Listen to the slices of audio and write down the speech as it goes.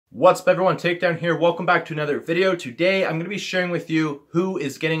What's up everyone, Takedown here. Welcome back to another video. Today I'm going to be sharing with you who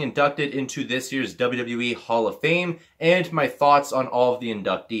is getting inducted into this year's WWE Hall of Fame and my thoughts on all of the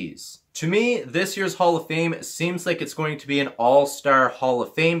inductees. To me, this year's Hall of Fame seems like it's going to be an all-star Hall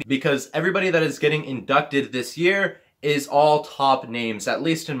of Fame because everybody that is getting inducted this year is all top names, at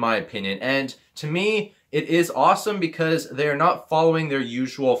least in my opinion. And to me, it is awesome because they're not following their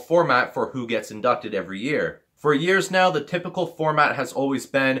usual format for who gets inducted every year. For years now, the typical format has always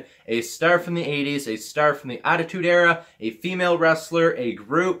been a star from the 80s, a star from the Attitude Era, a female wrestler, a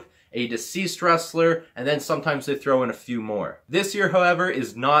group, a deceased wrestler, and then sometimes they throw in a few more. This year, however,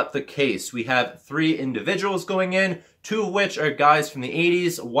 is not the case. We have 3 individuals going in, 2 of which are guys from the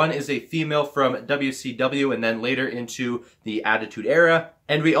 80s. One is a female from WCW and then later into the Attitude Era.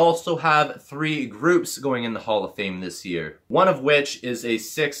 And we also have 3 groups going in the Hall of Fame this year. One of which is a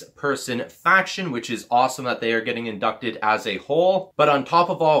 6-person faction, which is awesome that they are getting inducted as a whole. But on top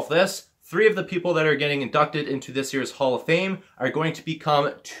of all of this, 3 of the people that are getting inducted into this year's Hall of Fame are going to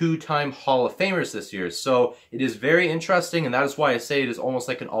become 2-time Hall of Famers this year. So it is very interesting, and that is why I say it is almost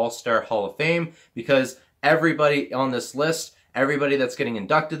like an all-star Hall of Fame, because everybody on this list, everybody that's getting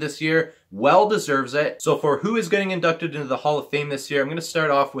inducted this year, well deserves it. So for who is getting inducted into the Hall of Fame this year, I'm going to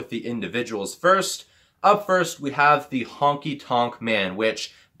start off with the individuals first. Up first, we have the Honky Tonk Man,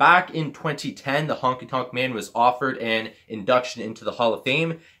 which back in 2010, the Honky Tonk Man was offered an induction into the Hall of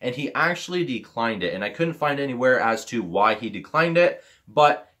Fame, and he actually declined it. And I couldn't find anywhere as to why he declined it,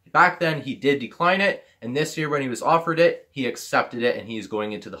 but back then he did decline it, and this year when he was offered it, he accepted it, and he is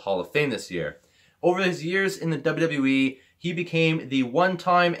going into the Hall of Fame this year. Over his years in the WWE, he became the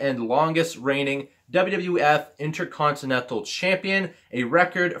 1-time and longest reigning WWF Intercontinental Champion, a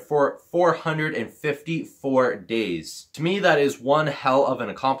record for 454 days. To me, that is one hell of an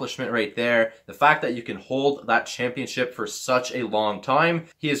accomplishment right there. The fact that you can hold that championship for such a long time.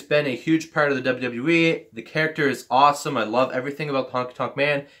 He has been a huge part of the WWE. The character is awesome. I love everything about the Honky Tonk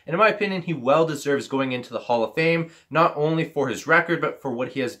Man. And in my opinion, he well deserves going into the Hall of Fame, not only for his record, but for what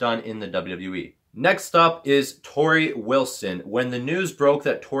he has done in the WWE. Next up is Torrie Wilson. When the news broke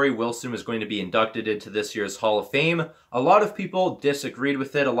that Torrie Wilson was going to be inducted into this year's Hall of Fame, a lot of people disagreed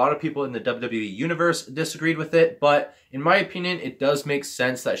with it. A lot of people in the WWE universe disagreed with it, but in my opinion, it does make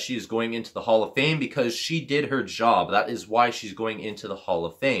sense that she's going into the Hall of Fame because she did her job. That is why she's going into the Hall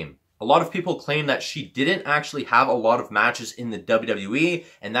of Fame. A lot of people claim that she didn't actually have a lot of matches in the WWE,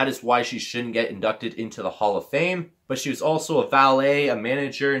 and that is why she shouldn't get inducted into the Hall of Fame. But she was also a valet, a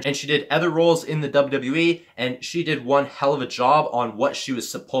manager, and she did other roles in the WWE, and she did one hell of a job on what she was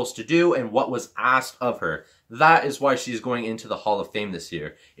supposed to do and what was asked of her. That is why she's going into the Hall of Fame this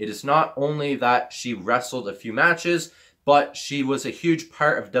year. It is not only that she wrestled a few matches, but she was a huge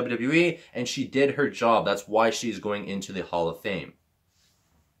part of WWE, and she did her job. That's why she's going into the Hall of Fame.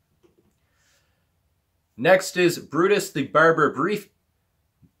 Next is Brutus the Barber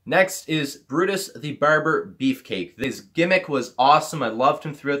Beefcake. His gimmick was awesome. I loved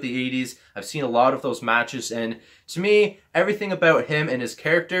him throughout the 80s. I've seen a lot of those matches, and to me, everything about him and his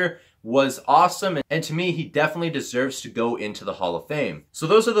character was awesome, and to me, he definitely deserves to go into the Hall of Fame. So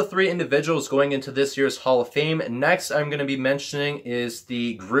those are the 3 individuals going into this year's Hall of Fame. Next, I'm going to be mentioning is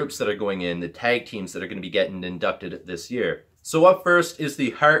the groups that are going in, the tag teams that are going to be getting inducted this year. So up first is the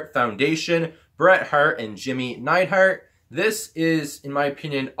Hart Foundation, Bret Hart and Jimmy Neidhart. This is, in my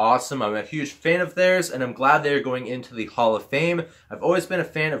opinion, awesome. I'm a huge fan of theirs, and I'm glad they're going into the Hall of Fame. I've always been a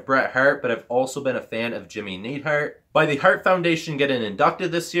fan of Bret Hart, but I've also been a fan of Jimmy Neidhart. By the Hart Foundation getting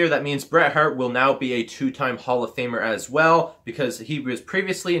inducted this year, that means Bret Hart will now be a 2-time Hall of Famer as well, because he was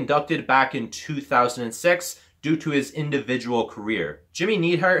previously inducted back in 2006, due to his individual career. Jimmy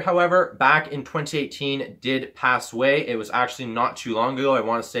Neidhart, however, back in 2018 did pass away. It was actually not too long ago. I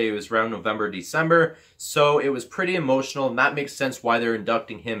want to say it was around November, December. So it was pretty emotional, and that makes sense why they're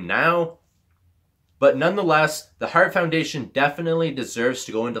inducting him now. But nonetheless, the Hart Foundation definitely deserves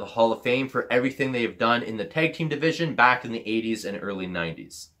to go into the Hall of Fame for everything they have done in the tag team division back in the 80s and early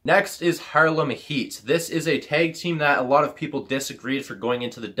 90s. Next is Harlem Heat. This is a tag team that a lot of people disagreed for going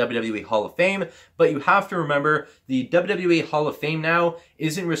into the WWE Hall of Fame, but you have to remember the WWE Hall of Fame now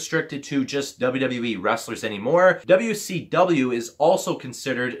isn't restricted to just WWE wrestlers anymore. WCW is also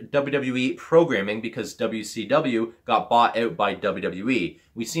considered WWE programming because WCW got bought out by WWE.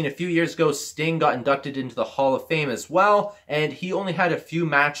 We've seen a few years ago Sting got inducted into the Hall of Fame as well, and he only had a few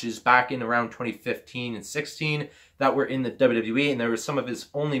matches back in around 2015 and 16. that were in the WWE, and there were some of his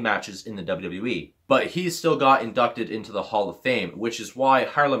only matches in the WWE. But he still got inducted into the Hall of Fame, which is why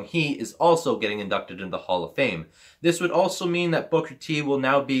Harlem Heat is also getting inducted into the Hall of Fame. This would also mean that Booker T will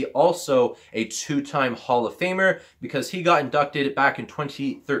now be also a 2-time Hall of Famer because he got inducted back in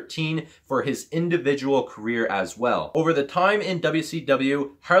 2013 for his individual career as well. Over the time in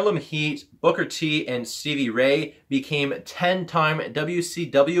WCW, Harlem Heat, Booker T, and Stevie Ray became 10-time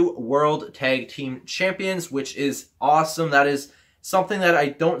WCW World Tag Team Champions, which is awesome. That is something that I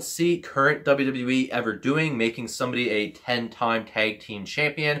don't see current WWE ever doing, making somebody a 10-time tag team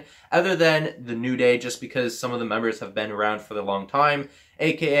champion, other than the New Day, just because some of the members have been around for a long time,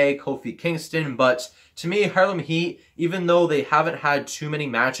 aka Kofi Kingston. But to me, Harlem Heat, even though they haven't had too many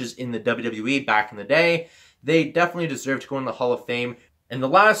matches in the WWE back in the day, they definitely deserve to go in the Hall of Fame. And the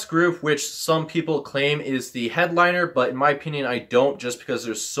last group, which some people claim is the headliner, but in my opinion I don't, just because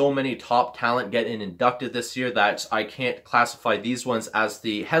there's so many top talent getting inducted this year that I can't classify these ones as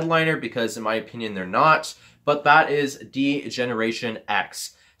the headliner, because in my opinion they're not. But that is D-Generation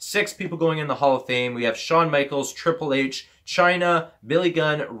X. 6 people going in the Hall of Fame. We have Shawn Michaels, Triple H, Chyna, Billy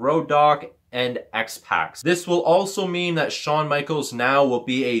Gunn, Road Dogg, and X-Pac. This will also mean that Shawn Michaels now will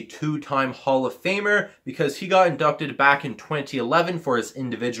be a 2-time Hall of Famer because he got inducted back in 2011 for his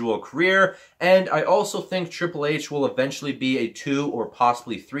individual career, and I also think Triple H will eventually be a 2 or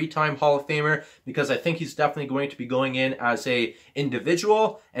possibly 3-time Hall of Famer because I think he's definitely going to be going in as a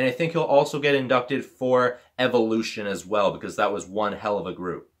individual, and I think he'll also get inducted for Evolution as well because that was one hell of a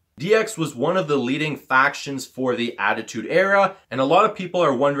group. DX was one of the leading factions for the Attitude Era, and a lot of people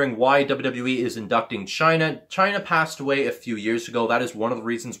are wondering why WWE is inducting Chyna. Chyna passed away a few years ago. That is one of the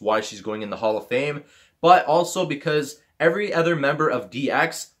reasons why she's going in the Hall of Fame, but also because every other member of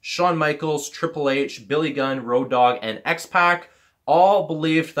DX, Shawn Michaels, Triple H, Billy Gunn, Road Dogg, and X-Pac, all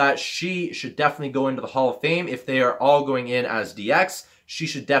believed that she should definitely go into the Hall of Fame. If they are all going in as DX, she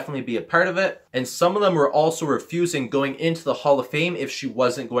should definitely be a part of it. And some of them were also refusing going into the Hall of Fame if she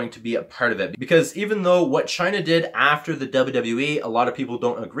wasn't going to be a part of it. Because even though what Chyna did after the WWE, a lot of people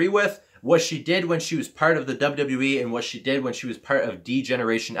don't agree with, what she did when she was part of the WWE and what she did when she was part of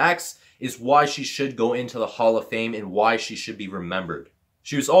D-Generation X is why she should go into the Hall of Fame and why she should be remembered.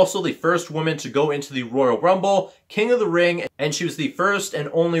 She was also the first woman to go into the Royal Rumble, King of the Ring, and she was the first and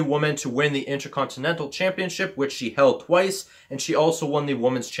only woman to win the Intercontinental Championship, which she held twice, and she also won the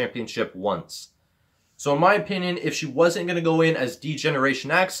Women's Championship once. So in my opinion, if she wasn't going to go in as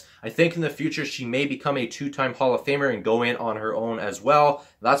D-Generation X, I think in the future she may become a 2-time Hall of Famer and go in on her own as well.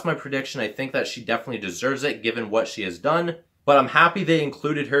 That's my prediction. I think that she definitely deserves it given what she has done. But I'm happy they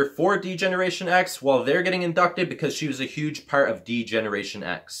included her for D-Generation X while they're getting inducted because she was a huge part of D-Generation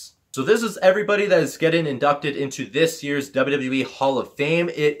X. So this is everybody that is getting inducted into this year's WWE Hall of Fame.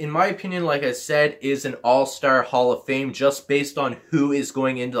 It, in my opinion, like I said, is an all-star Hall of Fame just based on who is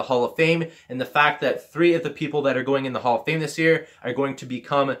going into the Hall of Fame and the fact that 3 of the people that are going in the Hall of Fame this year are going to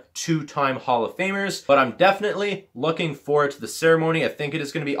become 2-time Hall of Famers. But I'm definitely looking forward to the ceremony. I think it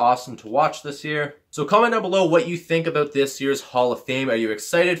is going to be awesome to watch this year. So comment down below what you think about this year's Hall of Fame. Are you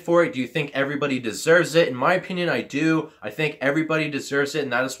excited for it? Do you think everybody deserves it? In my opinion, I do. I think everybody deserves it,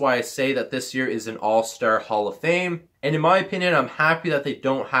 and that is why I say that this year is an all-star Hall of Fame. And in my opinion, I'm happy that they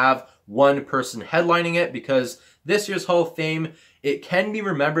don't have one person headlining it because this year's Hall of Fame, it can be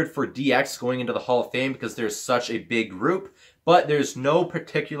remembered for DX going into the Hall of Fame because there's such a big group, but there's no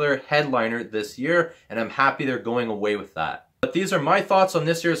particular headliner this year, and I'm happy they're going away with that. But these are my thoughts on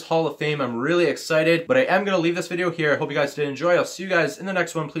this year's Hall of Fame. I'm really excited, but I am going to leave this video here. I hope you guys did enjoy. I'll see you guys in the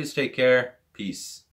next one. Please take care. Peace.